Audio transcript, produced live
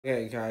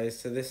Okay, guys,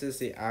 so this is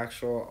the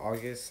actual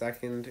August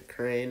 2nd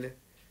crane.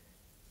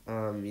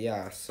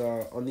 Yeah,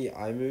 so on the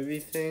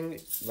iMovie thing,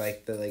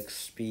 like the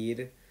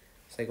speed,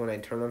 it's like when I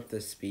turn up the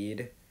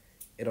speed,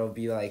 it'll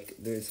be like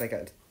there's like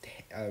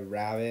a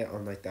rabbit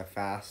on like the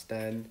fast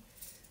end,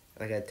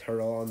 like a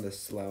turtle on the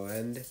slow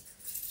end,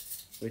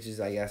 which is,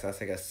 I guess, that's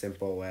like a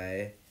simple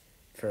way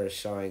for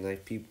showing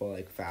like people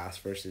like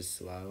fast versus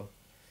slow,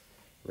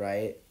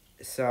 right?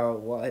 So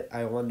what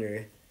I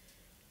wonder,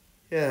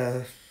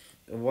 yeah,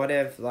 what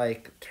if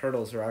like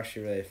turtles are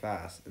actually really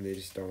fast and they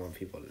just don't want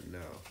people to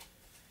know?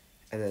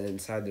 And then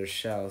inside their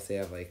shells they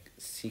have like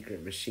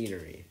secret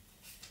machinery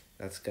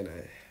that's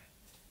gonna,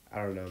 I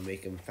don't know,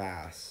 make them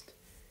fast,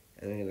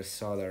 and they're gonna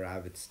slow the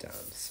rabbits down.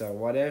 So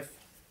what if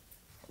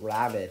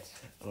rabbits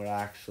are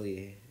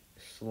actually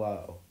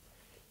slow?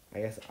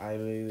 I guess I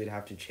maybe would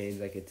have to change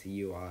like its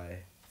UI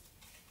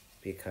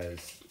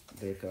because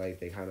they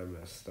kind of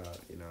messed up,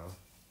 you know.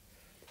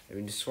 I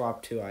mean, just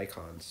swap two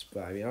icons,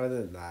 but I mean,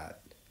 other than that,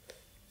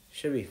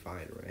 should be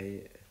fine,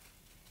 right?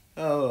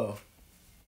 Oh.